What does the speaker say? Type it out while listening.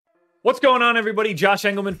What's going on, everybody? Josh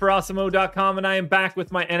Engelman for Awesemo.com, and I am back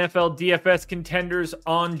with my NFL DFS contenders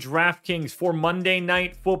on DraftKings for Monday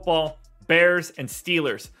Night Football, Bears and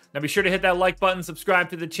Steelers. Now be sure to hit that like button, subscribe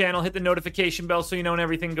to the channel, hit the notification bell so you know when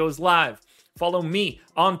everything goes live. Follow me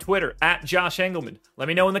on Twitter at Josh Engelman. Let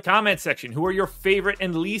me know in the comment section who are your favorite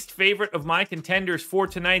and least favorite of my contenders for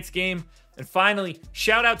tonight's game. And finally,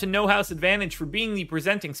 shout out to No House Advantage for being the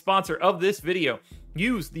presenting sponsor of this video.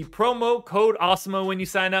 Use the promo code AWESEMO when you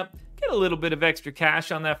sign up. Get a little bit of extra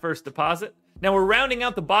cash on that first deposit. Now we're rounding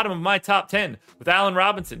out the bottom of my top 10 with Allen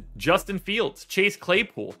Robinson, Justin Fields, Chase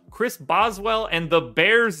Claypool, Chris Boswell, and the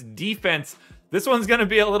Bears defense. This one's going to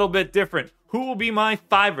be a little bit different. Who will be my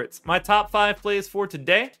favorites? My top 5 plays for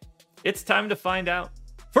today? It's time to find out.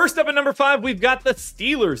 First up at number 5, we've got the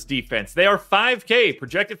Steelers defense. They are 5K,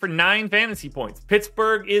 projected for 9 fantasy points.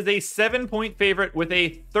 Pittsburgh is a 7-point favorite with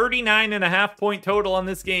a 39.5 point total on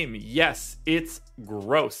this game. Yes, it's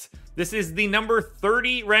gross. This is the number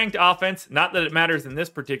 30 ranked offense, not that it matters in this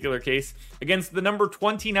particular case, against the number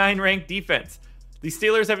 29 ranked defense. The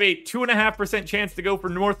Steelers have a 2.5% chance to go for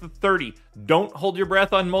north of 30. Don't hold your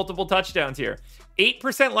breath on multiple touchdowns here.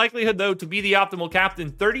 8% likelihood, though, to be the optimal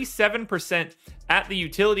captain. 37% at the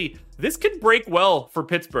utility. This could break well for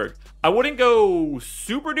Pittsburgh. I wouldn't go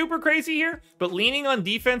super duper crazy here, but leaning on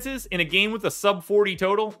defenses in a game with a sub 40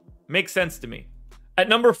 total makes sense to me. At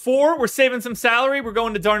number 4, we're saving some salary. We're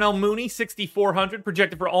going to Darnell Mooney, 6,400,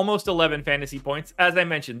 projected for almost 11 fantasy points. As I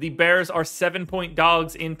mentioned, the Bears are 7-point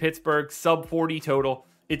dogs in Pittsburgh, sub 40 total.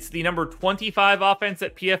 It's the number 25 offense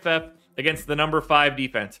at PFF against the number 5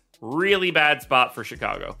 defense. Really bad spot for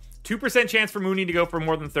Chicago. 2% chance for Mooney to go for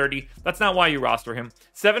more than 30. That's not why you roster him.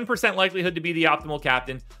 7% likelihood to be the optimal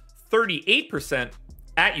captain. 38%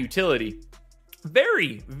 at utility.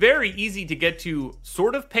 Very, very easy to get to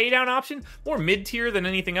sort of pay down option, more mid-tier than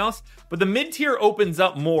anything else, but the mid-tier opens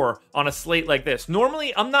up more on a slate like this.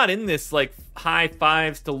 Normally, I'm not in this like high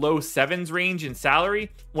 5s to low 7s range in salary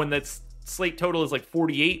when the slate total is like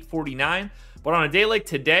 48, 49, but on a day like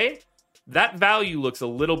today, that value looks a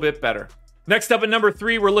little bit better. Next up at number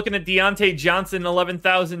 3, we're looking at Deontay Johnson,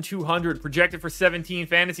 11,200, projected for 17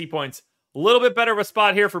 fantasy points. A little bit better of a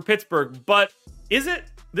spot here for Pittsburgh, but is it?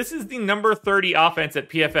 This is the number 30 offense at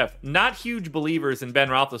PFF. Not huge believers in Ben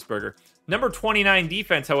Roethlisberger. Number 29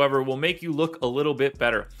 defense, however, will make you look a little bit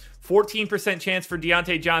better. 14% chance for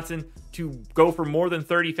Deontay Johnson to go for more than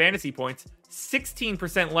 30 fantasy points.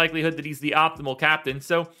 16% likelihood that he's the optimal captain.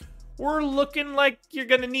 So we're looking like you're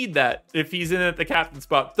going to need that if he's in at the captain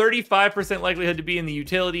spot. 35% likelihood to be in the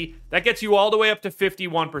utility. That gets you all the way up to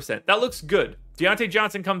 51%. That looks good. Deontay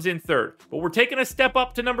Johnson comes in 3rd, but we're taking a step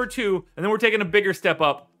up to number 2, and then we're taking a bigger step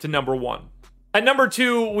up to number 1. At number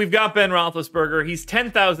 2, we've got Ben Roethlisberger. He's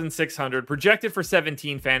 10,600, projected for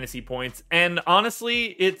 17 fantasy points, and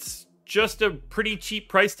honestly, it's just a pretty cheap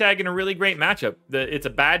price tag and a really great matchup. It's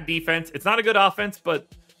a bad defense. It's not a good offense, but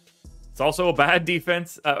it's also a bad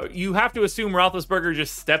defense. You have to assume Roethlisberger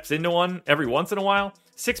just steps into one every once in a while.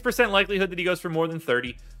 6% likelihood that he goes for more than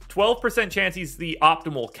 30. 12% chance he's the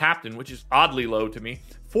optimal captain, which is oddly low to me.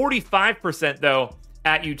 45% though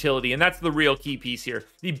at utility, and that's the real key piece here.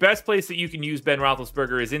 The best place that you can use Ben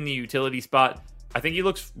Roethlisberger is in the utility spot. I think he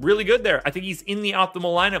looks really good there. I think he's in the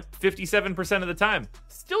optimal lineup 57% of the time.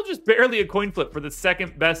 Still just barely a coin flip for the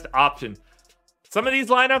second best option. Some of these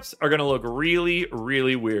lineups are going to look really,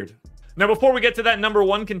 really weird. Now, before we get to that number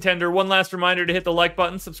 1 contender, one last reminder to hit the like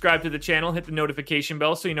button, subscribe to the channel, hit the notification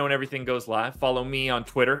bell so you know when everything goes live. Follow me on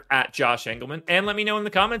Twitter at Josh Engelman, and let me know in the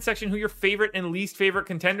comment section who your favorite and least favorite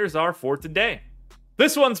contenders are for today.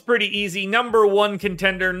 This one's pretty easy. Number 1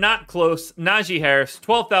 contender, not close, Najee Harris,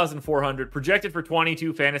 12,400, projected for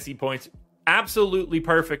 22 fantasy points. Absolutely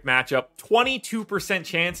perfect matchup. 22%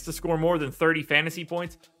 chance to score more than 30 fantasy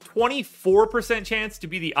points. 24% chance to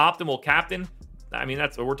be the optimal captain. I mean,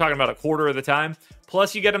 we're talking about a quarter of the time.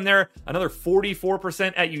 Plus, you get him there, another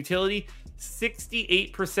 44% at utility.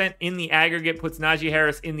 68% in the aggregate puts Najee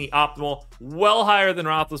Harris in the optimal. Well higher than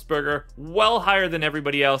Roethlisberger. Well higher than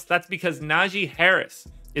everybody else. That's because Najee Harris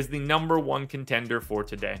is the number 1 contender for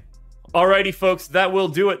today. Alrighty, folks, that will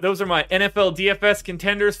do it. Those are my NFL DFS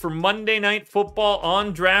contenders for Monday Night Football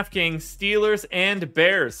on DraftKings, Steelers and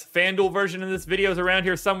Bears. FanDuel version of this video is around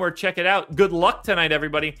here somewhere. Check it out. Good luck tonight,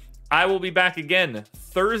 everybody. I will be back again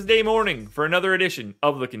Thursday morning for another edition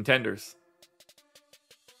of the Contenders.